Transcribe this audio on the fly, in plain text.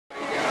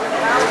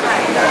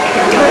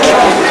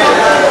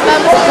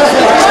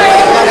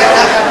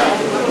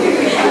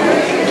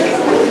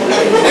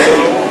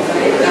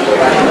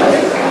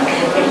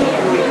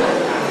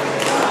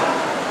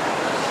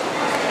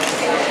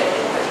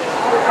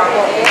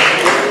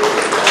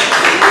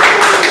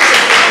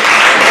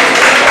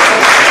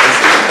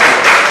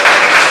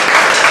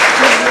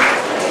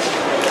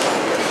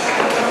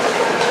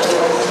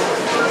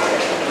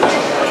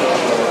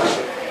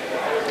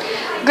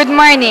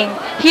morning.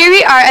 Here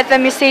we are at the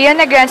Museo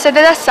Negrense de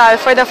la Salle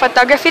for the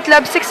Photography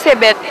Club's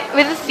exhibit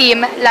with the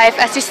theme Life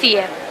as You See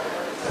It.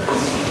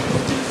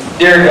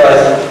 Dear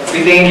God,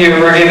 we thank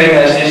you for giving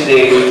us this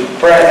day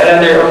for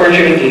another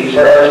opportunity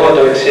for our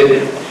photo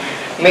exhibit.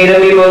 May the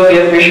people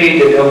be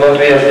appreciated of what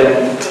we have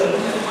done.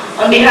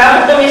 On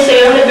behalf of the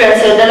Museo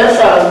Negrense de la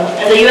Salle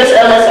and the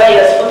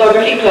USLSIS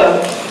Photography Club,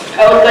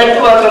 I would like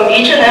to welcome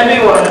each and every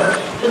one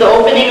to the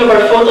opening of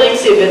our photo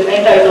exhibit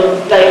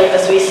entitled Life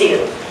as We See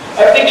It.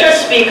 Our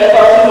pictures speak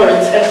 1,000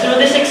 words, and through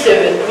this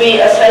exhibit,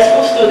 we as high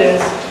school students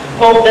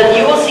hope that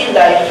you will see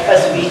life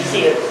as we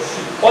see it.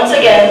 Once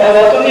again, I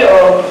welcome you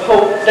all.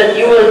 Hope that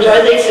you will enjoy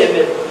the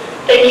exhibit.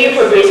 Thank you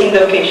for gracing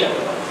the occasion.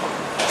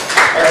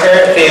 Our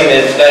current theme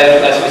is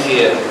Life as We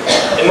See It.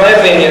 In my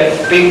opinion,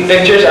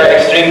 pictures are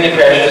extremely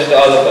precious to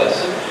all of us.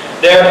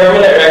 They are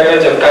permanent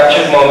records of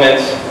captured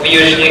moments we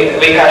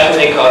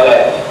casually call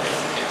life.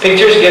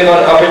 Pictures give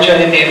an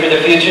opportunity for the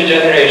future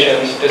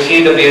generations to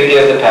see the beauty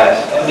of the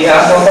past. On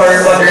behalf of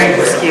our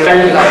moderators,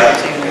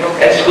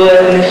 and school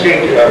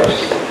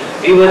administrators,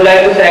 we would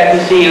like to thank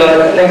the CEO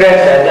of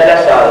Negrense de la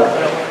Salle,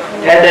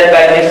 headed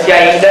by Ms.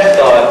 Yain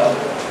Gaston,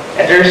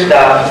 and her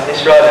staff,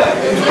 Ms. Rona.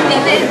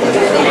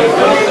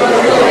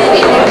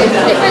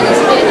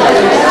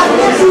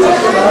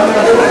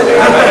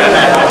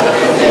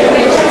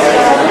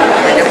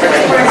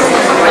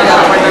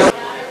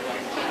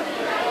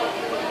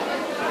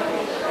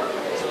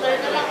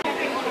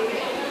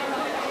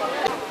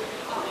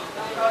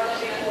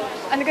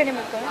 Ano ganun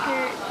mo ko?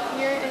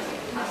 Here is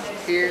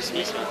Here's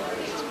Miss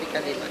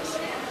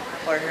Picalimas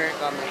for her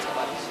comments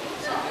about it.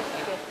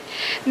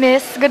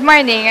 Miss, good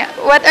morning.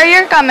 What are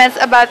your comments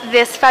about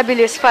this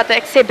fabulous photo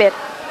exhibit?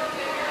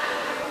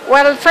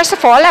 Well, first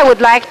of all, I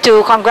would like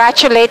to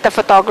congratulate the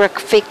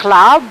Photography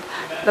Club,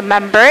 the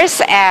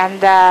members, and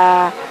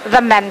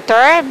the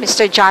mentor,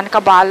 Mr. John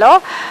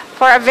Caballo,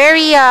 for a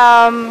very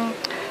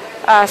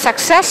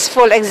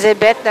successful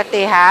exhibit that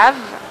they have.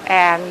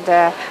 And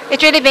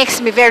it really makes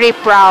me very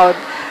proud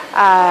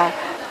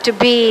to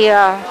be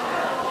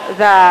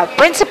the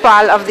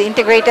principal of the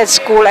integrated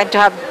school and to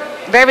have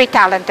very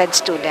talented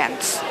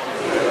students.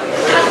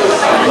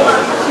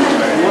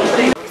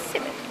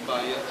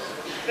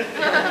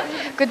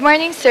 Good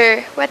morning,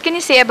 sir. What can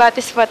you say about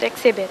this photo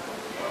exhibit?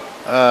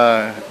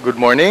 Good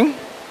morning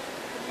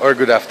or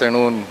good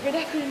afternoon? Good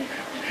afternoon.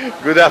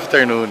 Good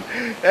afternoon.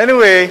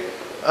 Anyway,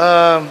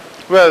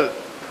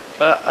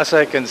 as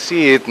I can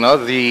see it, no,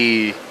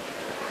 the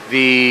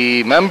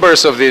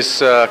members of this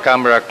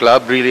camera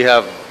club really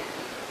have,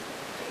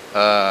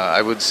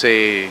 I would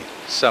say,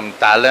 some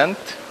talent.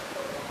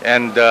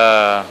 And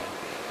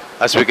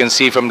as we can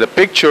see from the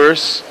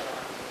pictures,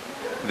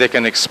 they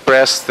can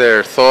express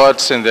their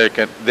thoughts and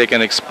they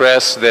can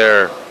express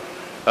their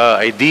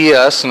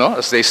ideas. No?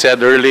 As they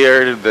said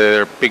earlier,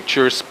 their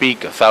pictures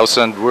speak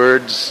 1,000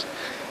 words.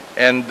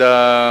 And,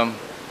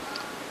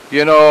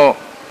 you know,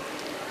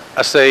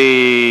 as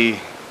an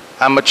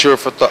amateur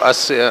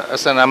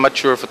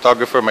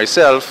photographer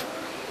myself,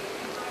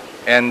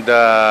 and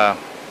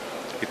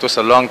it was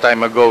a long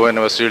time ago when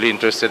I was really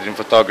interested in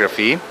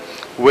photography,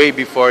 way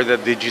before the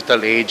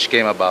digital age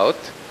came about.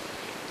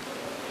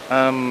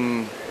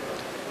 I'm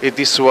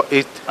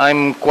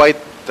quite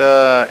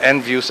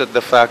envious at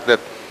the fact that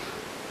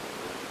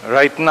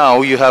right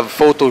now you have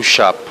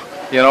Photoshop,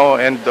 you know,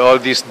 and all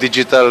these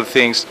digital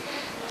things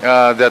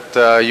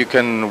that you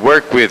can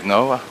work with,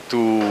 no,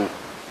 to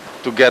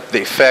get the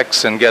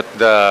effects and get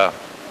the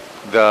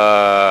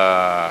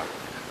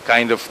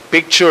kind of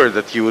picture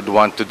that you would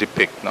want to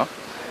depict, no?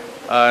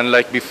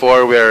 Unlike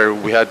before, where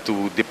we had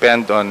to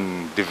depend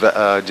on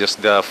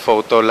just the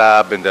photo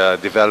lab and the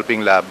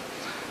developing lab,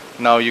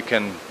 now you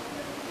can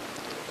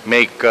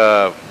make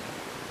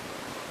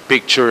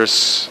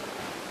pictures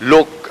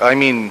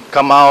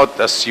come out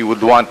as you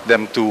would want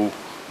them to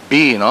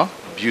be, no?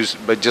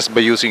 Just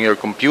by using your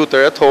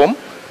computer at home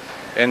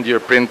and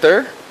your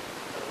printer.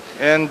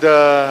 And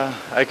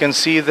I can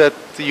see that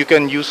you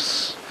can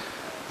use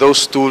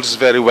those tools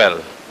very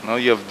well. No?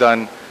 You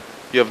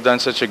have done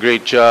such a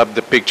great job.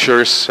 The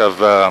pictures have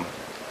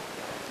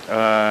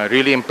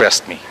really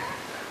impressed me.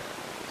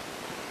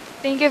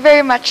 Thank you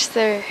very much,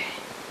 sir.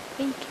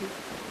 Thank you.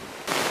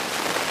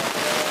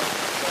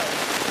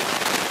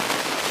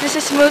 This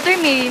is Mulder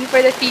Meeting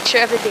for the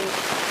feature of the day.